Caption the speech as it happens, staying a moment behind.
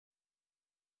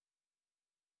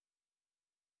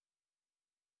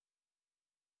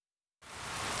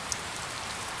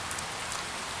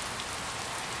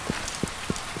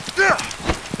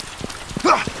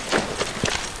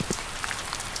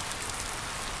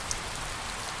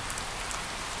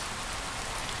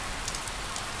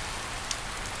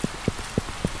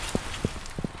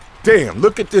Damn,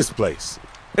 look at this place.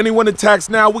 Anyone attacks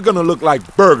now, we're gonna look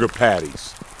like burger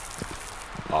patties.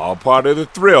 All part of the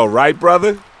thrill, right,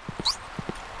 brother?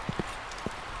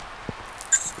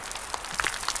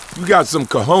 You got some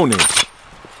cojones.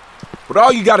 But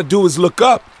all you gotta do is look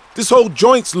up. This whole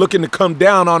joint's looking to come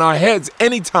down on our heads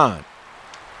anytime.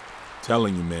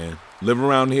 Telling you, man, live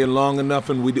around here long enough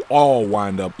and we'd all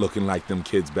wind up looking like them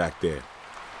kids back there.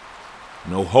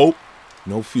 No hope,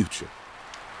 no future.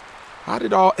 How'd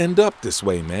it all end up this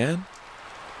way, man?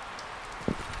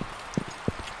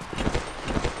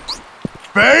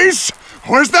 Base?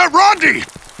 Where's that Rondi?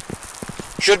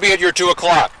 Should be at your 2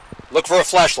 o'clock. Look for a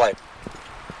flashlight.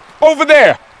 Over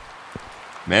there!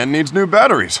 Man needs new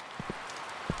batteries.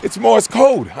 It's Morse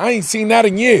code. I ain't seen that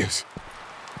in years.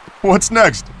 What's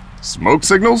next? Smoke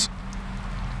signals?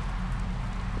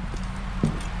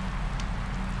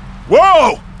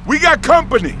 Whoa! We got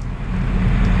company!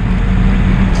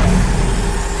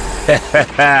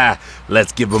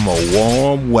 Let's give them a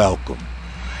warm welcome.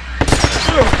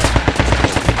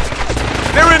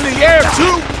 They're in the air,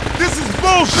 too? This is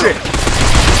bullshit!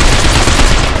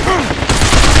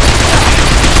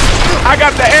 I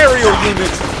got the aerial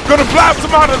units. Gonna blast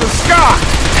them out of the sky!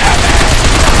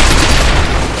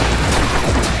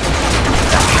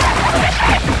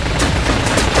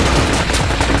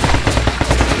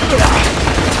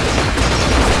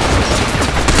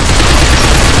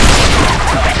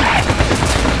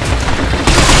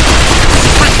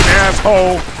 Freaking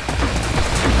asshole!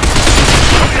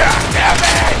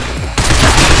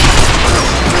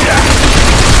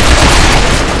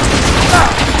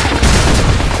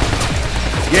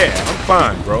 Yeah, I'm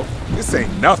fine, bro. This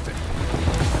ain't nothing.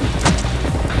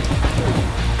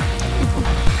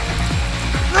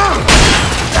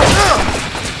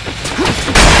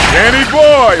 Danny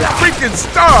boy, a freaking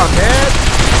star, man!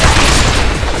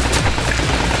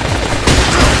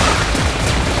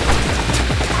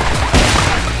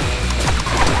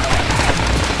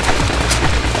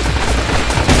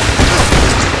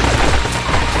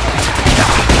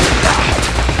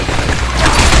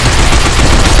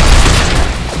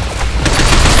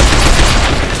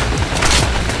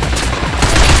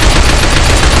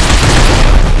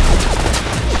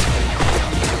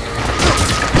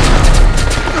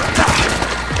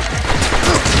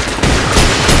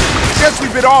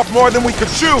 Bit off more than we could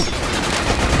chew.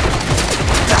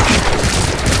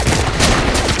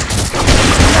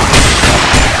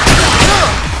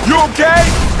 You okay?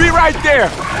 Be right there.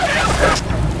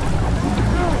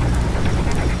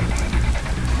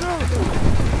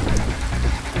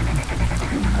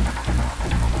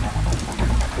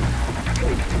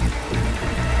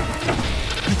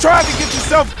 You tried to get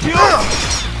yourself killed?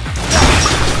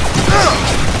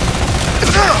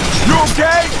 You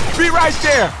okay? Be right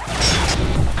there.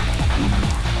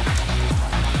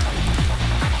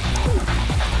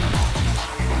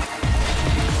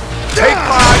 Take 5,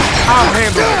 I'll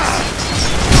handle this.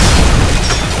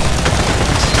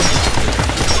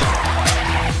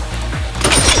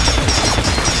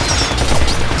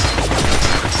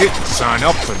 Didn't sign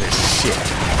up for this shit.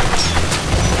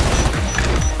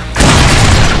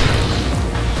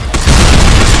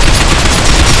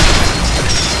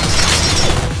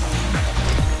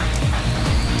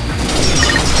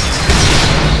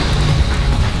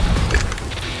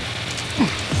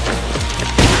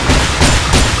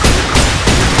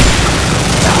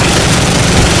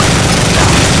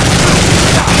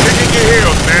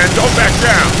 Don't back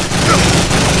down!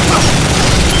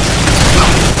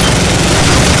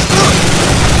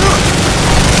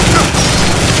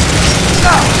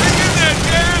 Hang in there,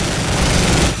 Dan!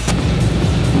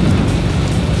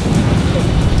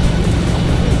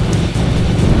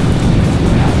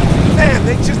 Man,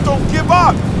 they just don't give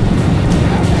up!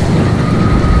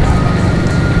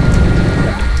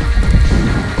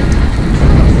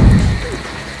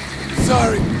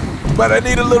 Sorry, but I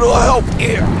need a little help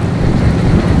here.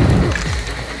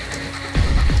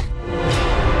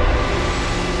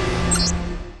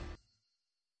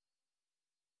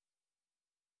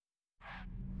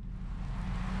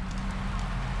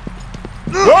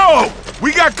 Whoa!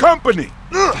 We got company!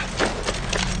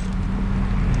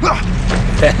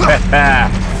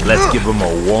 Let's give them a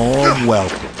warm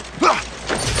welcome.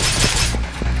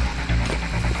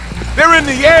 They're in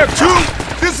the air, too?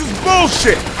 This is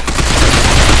bullshit!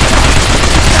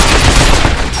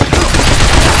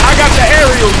 I got the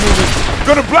aerial units.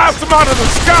 Gonna blast them out of the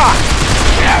sky!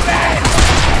 Damn it!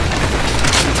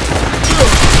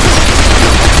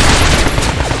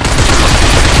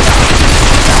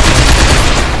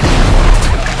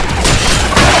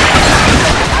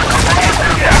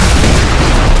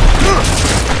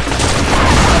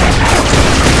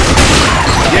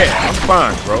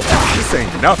 fine, bro. This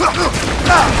ain't nothing.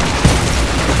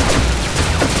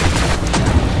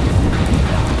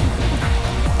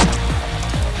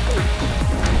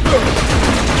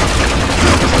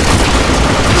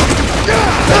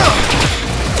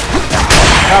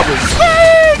 That was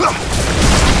sweet!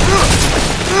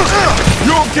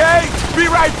 You okay? Be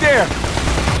right there.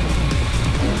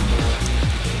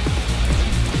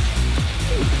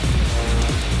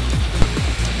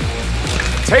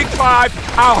 Take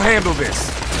 5, I'll handle this.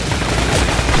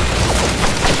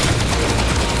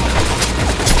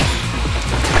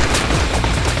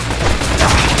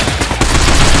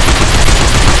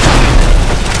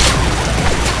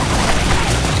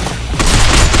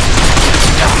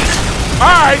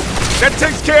 Alright, that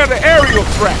takes care of the aerial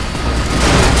threat.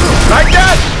 Like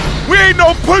that? We ain't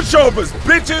no pushovers,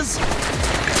 bitches!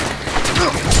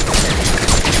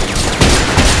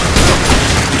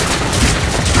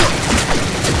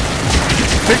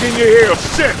 Digging your heels.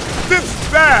 Shit, this is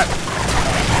bad.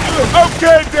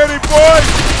 Okay, Danny boy,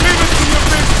 leave it to your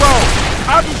big bro.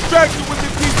 I'll distract you with the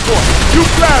decoy. You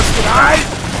blast it, alright?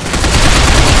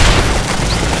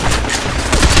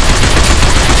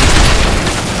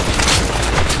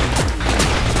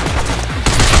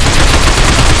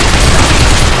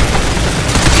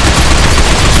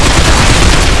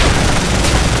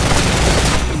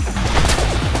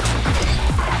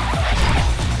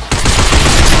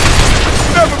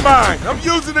 Never mind, I'm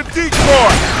using a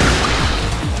decoy.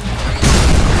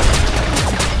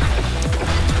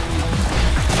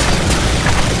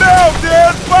 Now,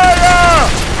 Dan, fire!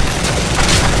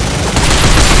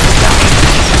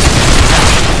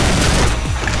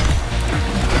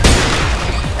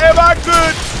 Am I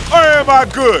good or am I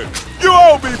good? You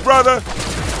owe me, brother.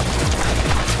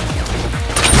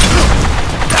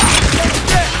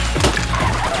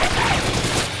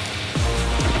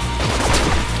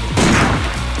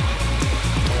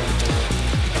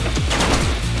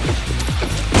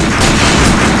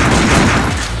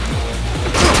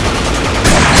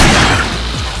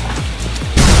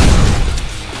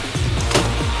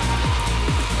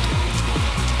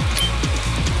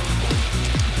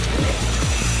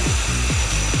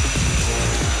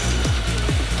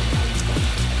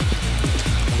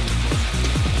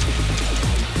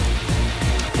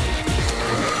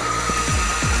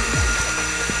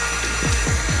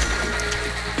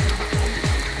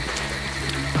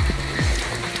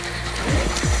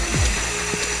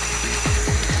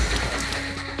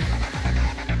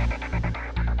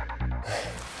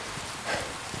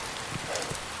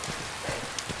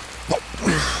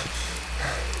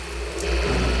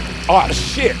 Oh,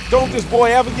 shit. Don't this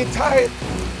boy ever get tired?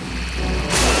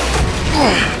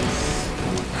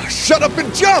 Shut up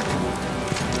and jump!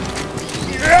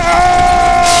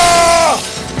 Yeah!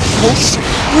 Oh, shit!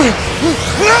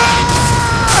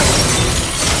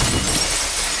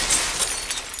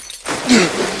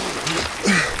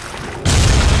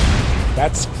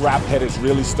 That scrap head is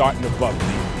really starting to bug me.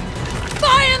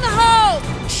 Fire in the hole!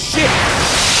 Shit!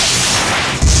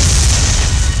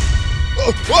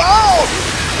 Oh!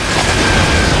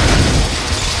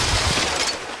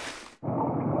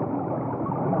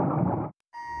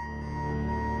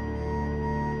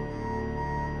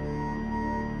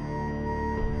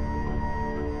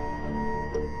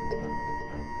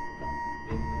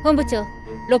本部長、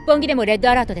六本木でもレッド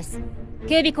アラートです。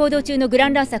警備行動中のグラ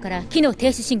ンランサーから機能停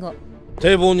止信号。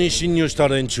堤防に侵入した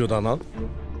連中だな。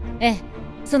ええ、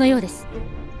そのようです。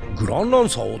グランラン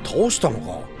サーを倒したの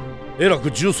か。えら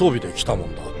く重装備で来たも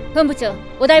んだ。本部長、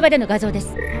お台場での画像です。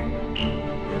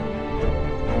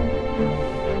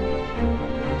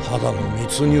ただの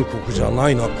密入国じゃな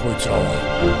いな、こいつら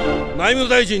は。内務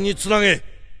大臣につなげ。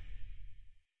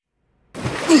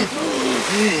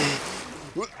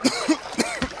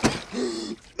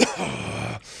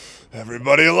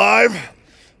Everybody alive?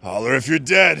 Holler if you're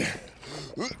dead.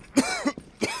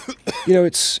 You know,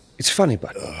 it's funny,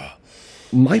 but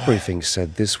my briefing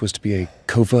said this was to be a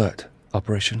covert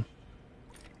operation.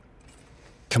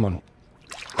 Come on.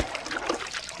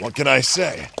 What can I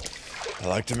say? I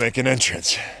like to make an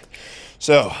entrance.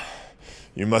 So,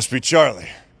 you must be Charlie.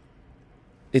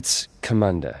 It's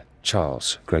Commander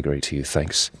Charles Gregory to you,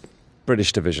 thanks.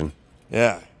 British Division.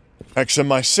 Yeah.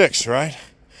 XMI6, right?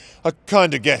 I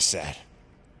kinda guessed that.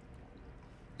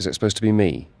 Is it supposed to be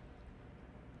me?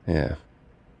 Yeah.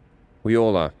 We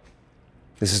all are.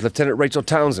 This is Lieutenant Rachel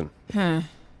Townsend.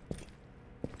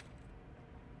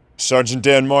 Sergeant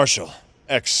Dan Marshall,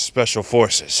 ex-Special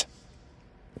Forces.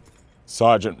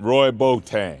 Sergeant Roy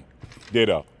Boateng.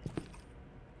 Ditto.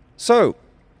 So,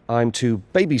 I'm to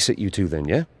babysit you two then,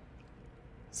 yeah?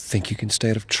 Think you can stay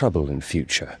out of trouble in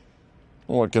future?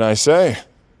 What can I say?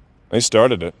 They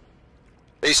started it.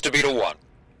 Base to be to 1.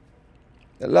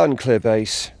 Loud and clear,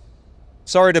 base.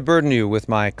 Sorry to burden you with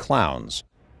my clowns.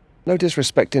 No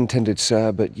disrespect intended,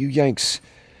 sir, but you Yanks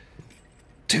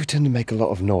do tend to make a lot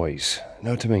of noise.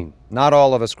 Know what I mean? Not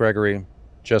all of us, Gregory.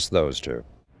 Just those two.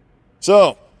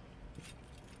 So,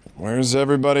 where's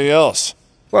everybody else?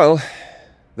 Well,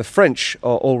 the French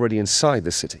are already inside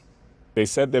the city. They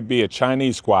said there'd be a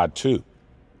Chinese squad, too.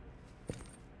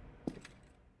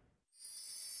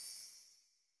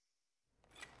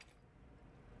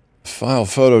 File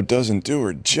photo doesn't do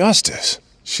her justice.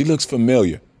 She looks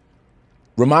familiar.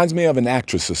 Reminds me of an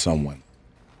actress or someone.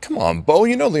 Come on, Bo,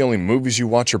 you know the only movies you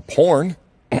watch are porn.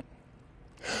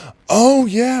 Oh,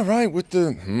 yeah, right, with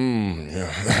the...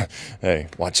 yeah. Hey,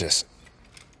 watch this.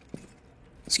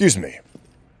 Excuse me.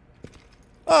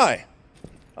 Hi,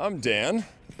 I'm Dan,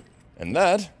 and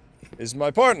that is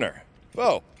my partner,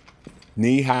 Bo.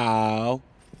 Ni hao.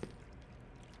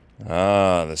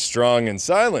 Ah, the strong and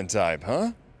silent type,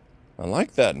 huh? I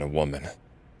like that in a woman.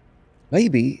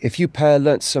 Maybe if you pair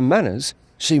learnt some manners,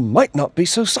 she might not be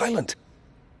so silent.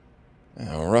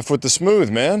 Rough with the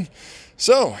smooth, man.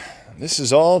 So, this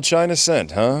is all China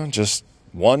sent, huh? Just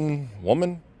one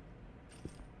woman?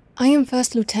 I am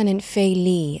First Lieutenant Fei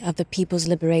Li of the People's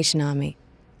Liberation Army.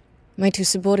 My 2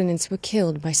 subordinates were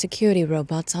killed by security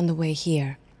robots on the way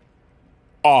here.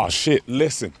 Aw, shit,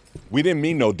 listen. We didn't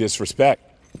mean no disrespect.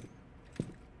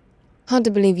 Hard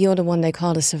to believe you're the one they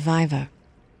called a survivor.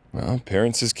 Well,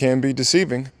 appearances can be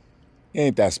deceiving.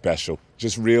 Ain't that special.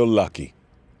 Just real lucky.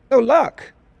 No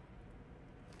luck.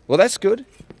 Well, that's good.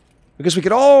 Because we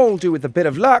could all do with a bit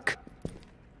of luck.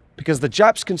 Because the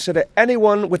Japs consider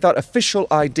anyone without official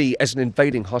ID as an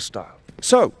invading hostile.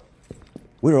 So,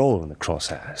 we're all in the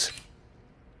crosshairs.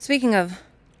 Speaking of,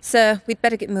 sir, we'd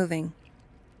better get moving.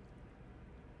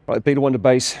 Right, Beta 1 to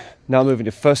base. Now moving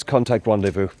to first contact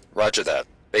rendezvous. Roger that.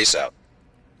 Base out.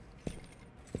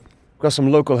 Got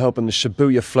some local help in the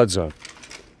Shibuya flood zone.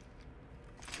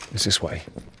 It's this way.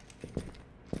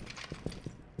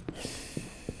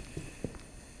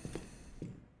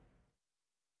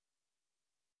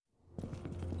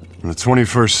 The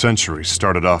 21st century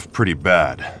started off pretty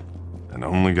bad, and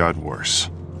only got worse.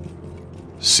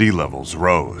 Sea levels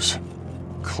rose.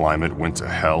 Climate went to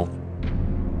hell.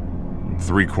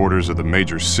 3/4 of the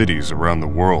major cities around the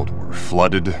world were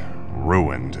flooded,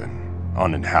 ruined, and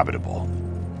uninhabitable.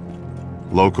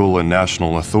 Local and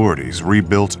national authorities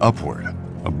rebuilt upward,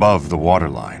 above the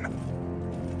waterline.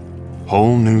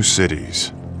 Whole new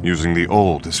cities, using the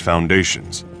old as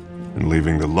foundations, and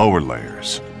leaving the lower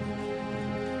layers,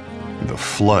 the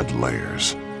flood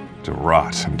layers, to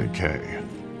rot and decay.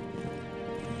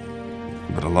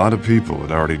 But a lot of people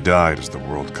had already died as the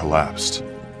world collapsed.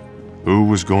 Who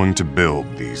was going to build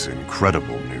these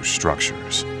incredible new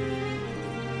structures?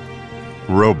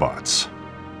 Robots.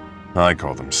 I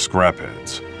call them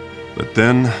scrapheads. But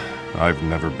then, I've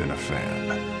never been a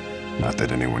fan. Not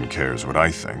that anyone cares what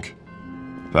I think.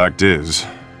 Fact is,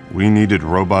 we needed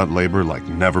robot labor like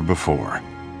never before.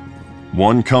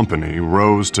 One company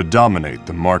rose to dominate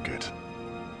the market.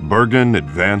 Bergen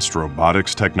Advanced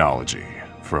Robotics Technology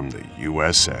from the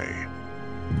USA.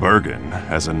 Bergen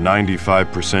has a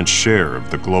 95% share of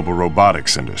the global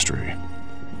robotics industry.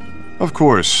 Of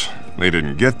course, they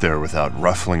didn't get there without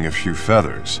ruffling a few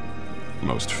feathers.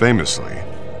 Most famously,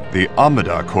 the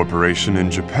Amada Corporation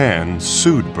in Japan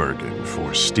sued Bergen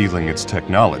for stealing its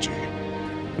technology.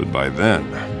 But by then,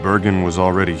 Bergen was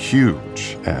already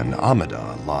huge, and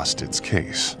Amada lost its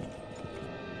case.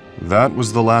 That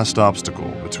was the last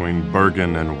obstacle between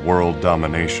Bergen and world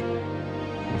domination.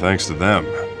 Thanks to them,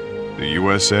 the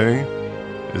USA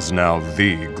is now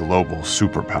the global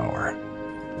superpower.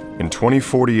 In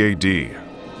 2040 AD,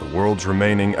 the world's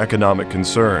remaining economic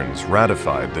concerns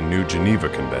ratified the New Geneva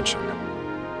Convention.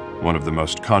 One of the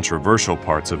most controversial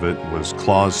parts of it was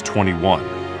Clause 21,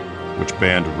 which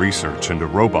banned research into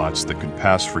robots that could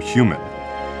pass for human,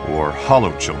 or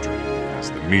holochildren,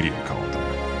 as the media called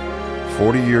them.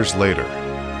 40 years later,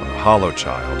 a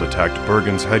holochild attacked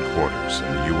Bergen's headquarters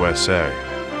in the USA.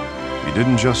 He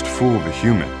didn't just fool the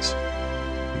humans.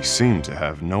 He seemed to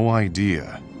have no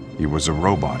idea he was a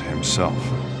robot himself.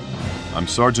 I'm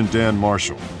Sergeant Dan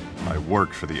Marshall. I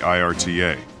work for the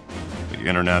IRTA, the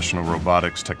International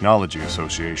Robotics Technology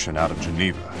Association out of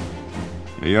Geneva.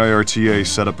 The IRTA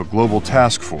set up a global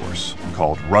task force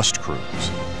called Rust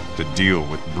Crews to deal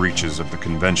with breaches of the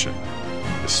convention,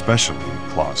 especially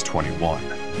Clause 21.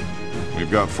 We've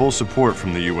got full support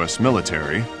from the US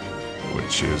military,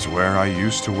 which is where I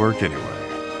used to work anyway.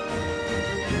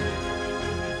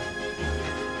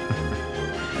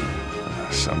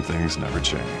 Some things never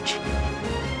change.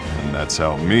 And that's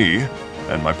how me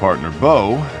and my partner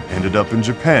Bo ended up in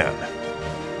Japan.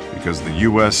 Because the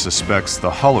US suspects the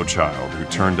Holochild who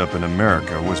turned up in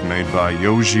America was made by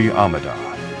Yoji Amada,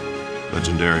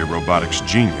 legendary robotics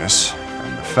genius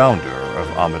and the founder of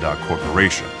Amada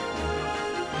Corporation.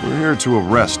 We're here to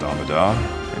arrest Amada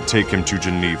and take him to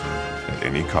Geneva at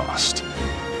any cost.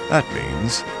 That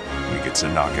means we get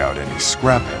to knock out any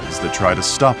scrapheads that try to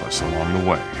stop us along the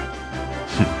way.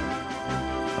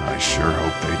 I sure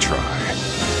hope they try.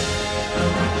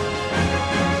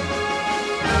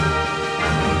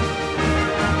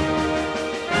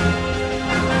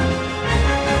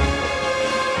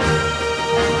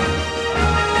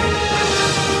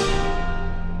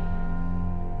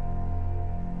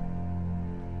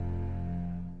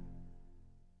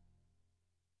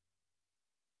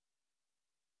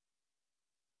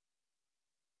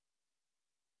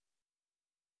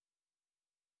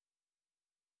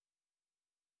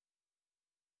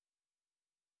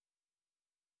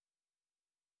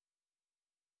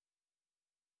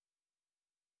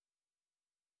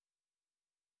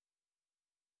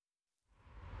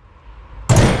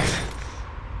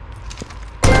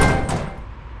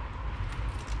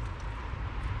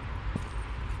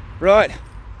 Right.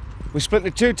 We split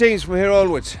into two teams from here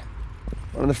onwards.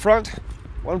 One in the front,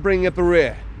 one bringing up the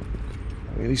rear.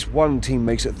 At least one team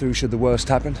makes it through should the worst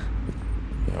happen.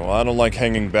 Yeah, well, I don't like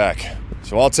hanging back,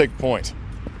 so I'll take point.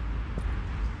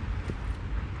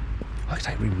 Might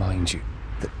I remind you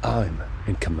that I'm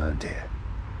in command here?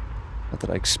 Not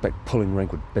that I expect pulling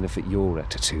rank would benefit your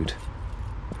attitude.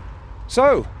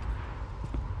 So,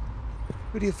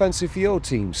 who do you fancy for your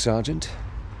team, Sergeant?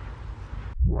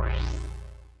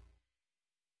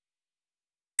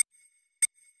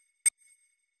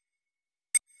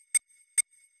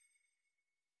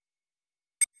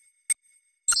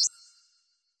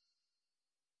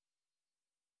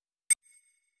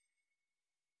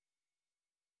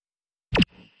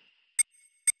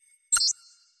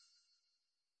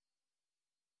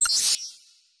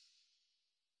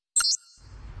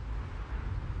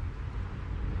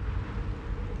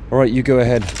 All right, you go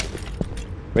ahead.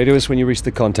 Radio us when you reach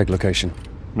the contact location.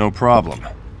 No problem.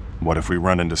 What if we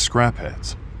run into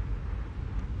scrapheads?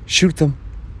 Shoot them.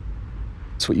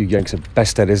 That's what you Yanks are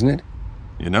best at, isn't it?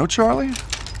 You know, Charlie,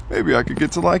 maybe I could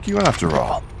get to like you after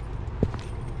all.